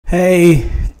Hey,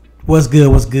 what's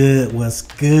good? What's good? What's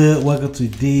good? Welcome to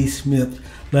D Smith.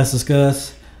 Let's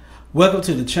discuss. Welcome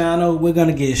to the channel. We're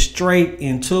gonna get straight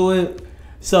into it.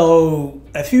 So,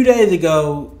 a few days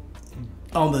ago,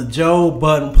 on the Joe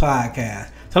Budden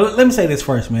podcast. So let me say this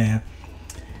first, man.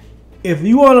 If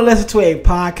you want to listen to a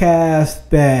podcast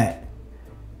that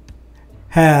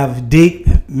have deep,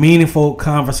 meaningful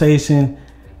conversation,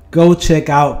 go check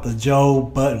out the Joe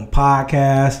Budden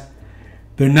podcast.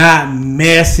 They're not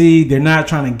messy. They're not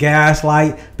trying to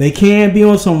gaslight. They can be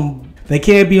on some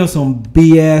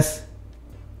BS.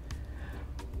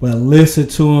 But listen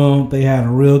to them. They had a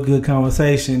real good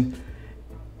conversation.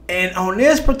 And on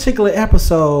this particular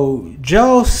episode,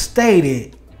 Joe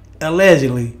stated,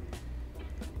 allegedly,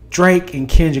 Drake and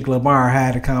Kendrick Lamar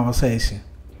had a conversation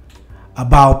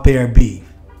about their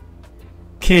beef.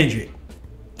 Kendrick,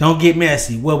 don't get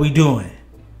messy. What we doing?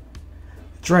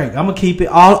 Drake, I'm gonna keep it.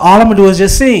 All I'm gonna do is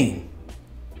just sing.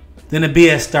 Then the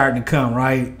BS starting to come,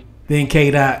 right? Then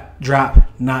K-Dot drop,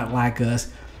 not like us.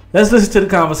 Let's listen to the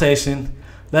conversation.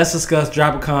 Let's discuss.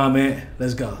 Drop a comment.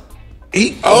 Let's go.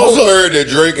 I also heard that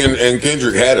Drake and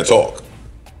Kendrick had a talk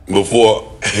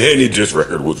before any diss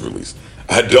record was released.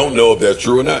 I don't know if that's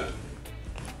true or not,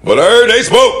 but I heard they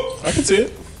spoke. I can see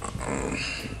it.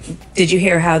 Did you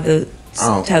hear how the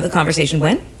conversation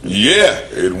went? Yeah,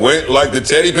 it went like the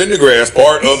Teddy Pendergrass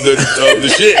part of the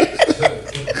shit.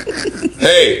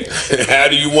 Hey, how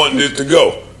do you want this to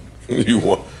go?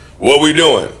 What we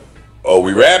doing? Are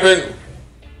we rapping?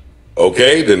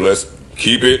 Okay, then let's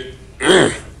keep it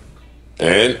and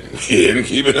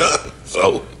keep it up.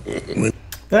 So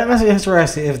that's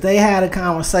interesting. If they had a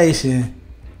conversation,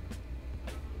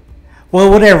 well,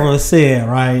 whatever was said,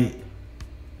 right?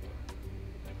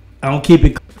 I don't keep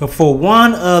it. But for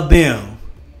one of them,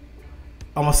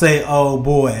 I'm gonna say, "Oh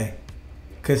boy,"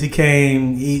 because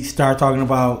he started talking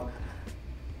about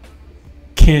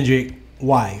Kendrick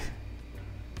wife,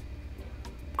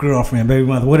 girlfriend, baby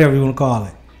mother, whatever you want to call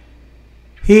it.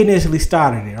 He initially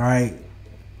started it, right?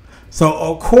 So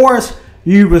of course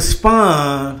you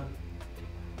respond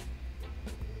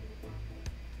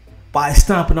by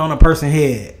stomping on a person's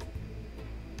head.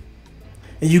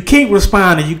 And you keep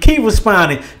responding until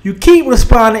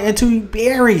you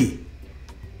bury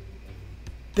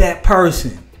that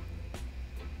person.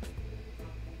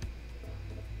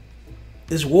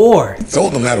 It's war. He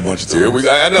told them that a bunch of times.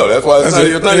 Yeah, I know. That's why it's not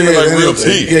even like real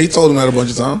tea. Yeah, he told them that a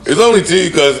bunch of times. It's only tea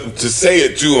because to say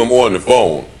it to him on the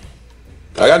phone,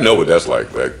 like, I know what that's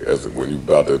like. Like, as when you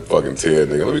about to fucking tear a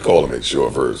nigga. Let me call him, make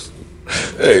sure first.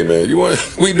 Hey man,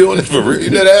 we doing this for real? You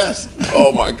dead ass?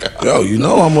 Oh my god. Yo, you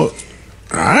know I'm a.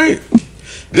 All right.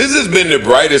 This has been the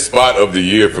brightest spot of the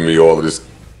year for me, all of this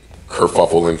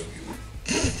kerfuffling.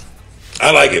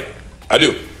 I like it. I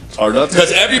do.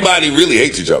 Because everybody really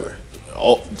hates each other.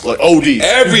 Oh, like OD.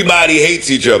 Everybody hates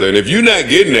each other. And if you're not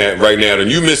getting that right now, then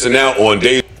you're missing out on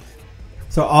days.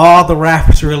 So all the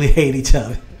rappers really hate each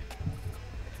other.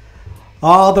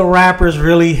 All the rappers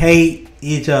really hate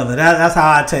each other. That's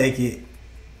how I take it.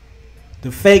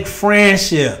 The fake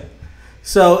friendship.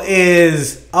 So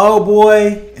is Oh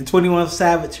Boy and 21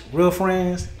 Savage real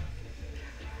friends?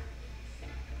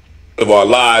 Of our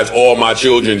lives, All My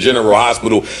Children, General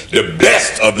Hospital, the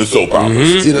best of the soap operas.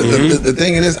 Mm-hmm. See, the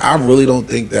thing is, I really don't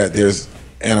think that there's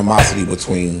animosity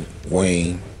between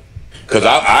Wayne. Because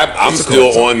I'm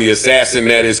still on the assassin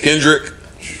that is Kendrick.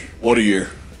 What a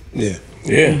year. Yeah.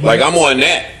 Yeah. Like, I'm on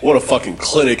that. What a fucking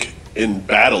clinic in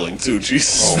battling, too.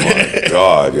 Jesus. Oh, my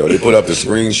God, yo. They put up the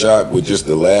screenshot with just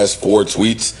the last 4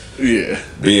 tweets. Yeah.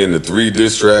 Being the 3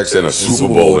 diss tracks and a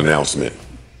Super Bowl announcement.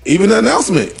 Even the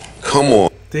announcement. Come on.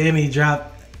 Then he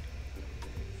dropped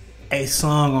a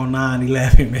song on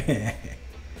 9/11, man.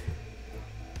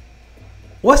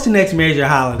 What's the next major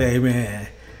holiday, man,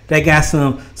 that got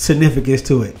some significance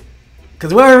to it?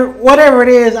 Because whatever it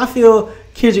is, I feel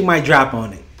Kendrick might drop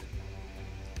on it.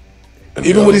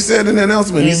 Even what he said in the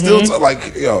announcement, he's still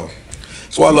like, yo.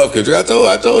 So I love Kendrick. I told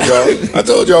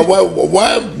y'all.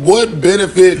 What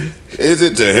benefit is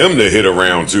it to him to hit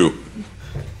around to?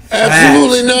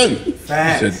 Absolutely none.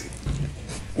 Facts.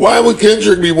 Why would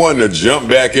Kendrick be wanting to jump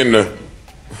back in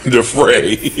the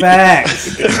fray?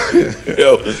 Facts.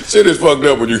 Yo, shit is fucked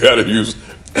up when you gotta use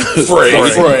fray.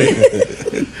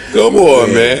 Come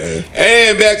on, man.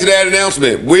 And back to that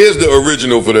announcement. Where's the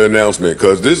original for the announcement?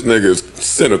 Because this nigga's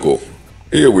cynical.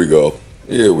 Here we go.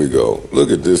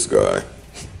 Look at this guy.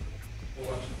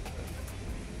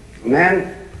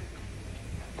 Men,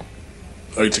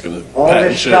 Are you taking all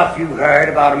this stuff you heard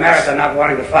about America not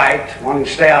wanting to fight, wanting to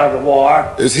stay out of the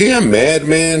war, Is he a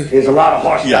madman? is a lot of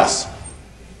horse Yes. stuff.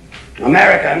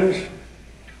 Americans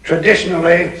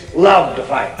traditionally love to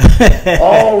fight.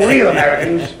 All real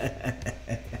Americans.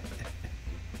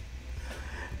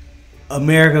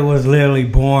 America was literally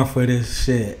born for this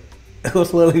shit. It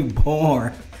was literally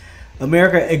born.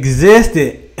 America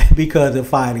existed because of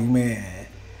fighting, man.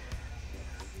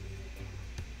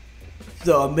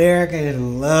 So Americans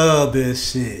love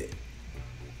this shit.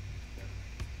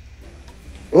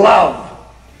 Love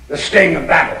the sting of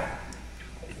battle.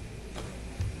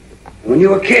 When you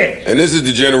were kids. And this is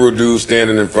the general dude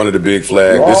standing in front of the big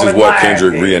flag. This is what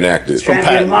Kendrick reenacted. From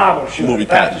Champion Patton. marble shooter, Movie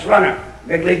fastest runner,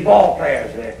 big league ball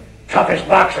players, the toughest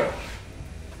boxer.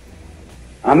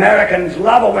 Americans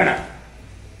love a winner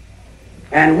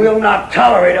and will not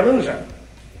tolerate a loser.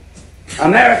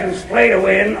 Americans play to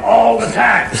win all the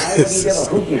time. I wouldn't give a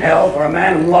hoot in hell for a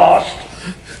man who lost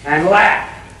and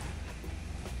laughed.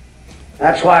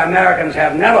 That's why Americans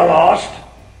have never lost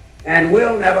and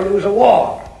will never lose a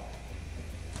war.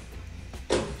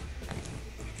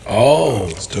 Oh,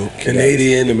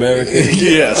 Canadian American.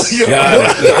 Yes. Got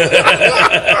it.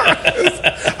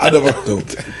 I never.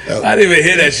 I didn't even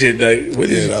hear that shit. Like, what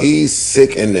is He's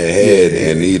sick in the head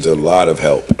and needs a lot of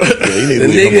help. the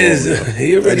nigga is?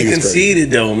 He already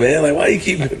conceded though, man. Like, why you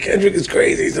keep Kendrick is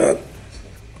crazy, son.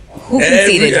 Who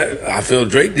conceded? I feel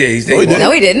Drake did. He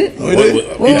No, he didn't. No, he did. He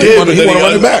did, but He then want to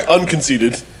run it back.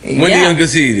 unconceded. When he Yeah.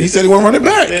 unconceded? He said he want to run it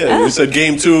back. Yeah, he said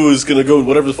game 2 is going to go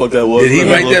whatever the fuck that was. Did he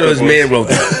write that or his man wrote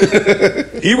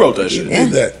that? He wrote that shit. He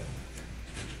did that.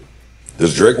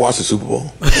 Does Drake watch the Super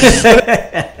Bowl?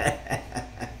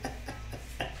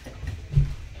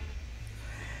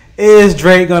 Is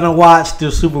Drake gonna watch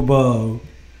the Super Bowl?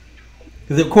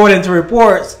 Because according to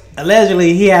reports,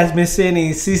 allegedly he has been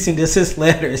sending cease and desist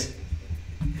letters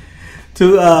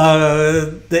to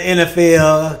the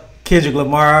NFL, Kendrick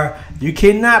Lamar. You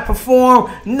cannot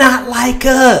perform, not like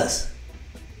us.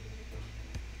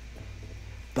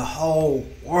 The whole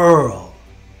world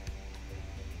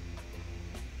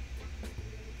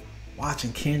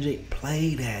watching Kendrick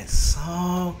play that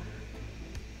song,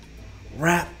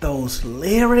 rap those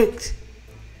lyrics.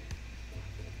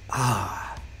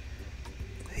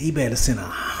 He better send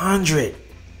 100.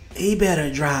 He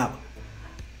better drop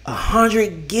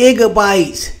 100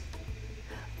 gigabytes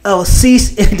of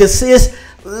cease and desist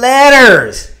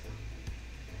letters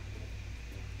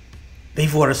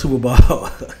before the Super Bowl.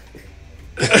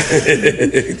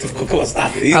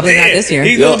 Stop it. Probably not this year.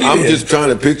 Yo, I'm just trying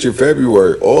to picture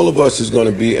February. All of us is going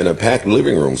to be in a packed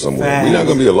living room somewhere. Facts. We're not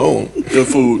going to be alone. Good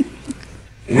food.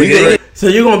 So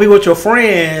you're gonna be with your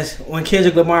friends when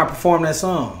Kendrick Lamar perform that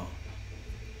song.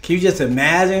 Can you just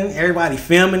imagine everybody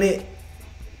filming it?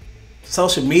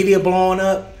 Social media blowing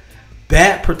up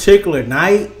that particular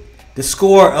night, the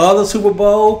score of the Super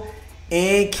Bowl,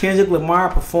 and Kendrick Lamar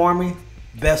performing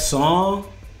that song.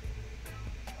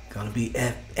 Gonna be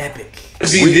epic.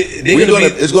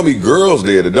 It's gonna be girls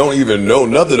there that don't even know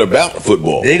nothing about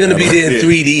football. They're gonna be there in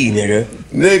 3D, nigga.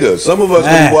 Nigga, some of us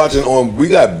gonna be watching on. We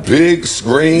got big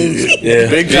screens,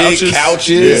 Big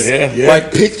couches. Yeah.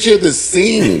 Like picture the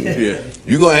scene. Yeah.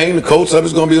 You gonna hang the coats up?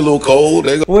 It's gonna be a little cold.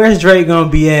 Where's Drake gonna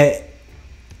be at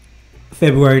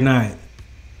February 9th?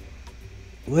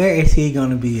 Where is he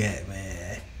gonna be at, man?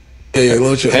 Yeah,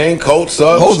 little chip. Hang coats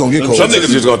up. Hoes don't get coats. Some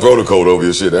niggas just gonna throw the coat over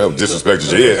your shit. That'll disrespect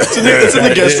your head. It's in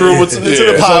the guest room. It's in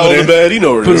the pile on the bed. You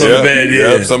know where it is. Put it on the bed,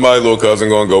 yeah. Somebody's little cousin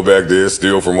gonna go back there,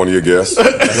 steal from one of your guests. Go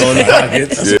in the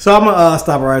pockets. So I'm gonna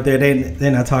stop it right there.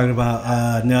 They're not talking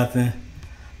about nothing.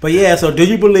 But yeah, so do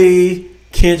you believe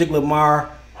Kendrick Lamar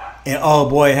and Old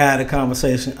Boy had a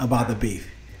conversation about the beef?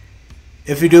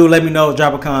 If you do, let me know.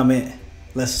 Drop a comment.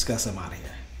 Let's discuss somebody.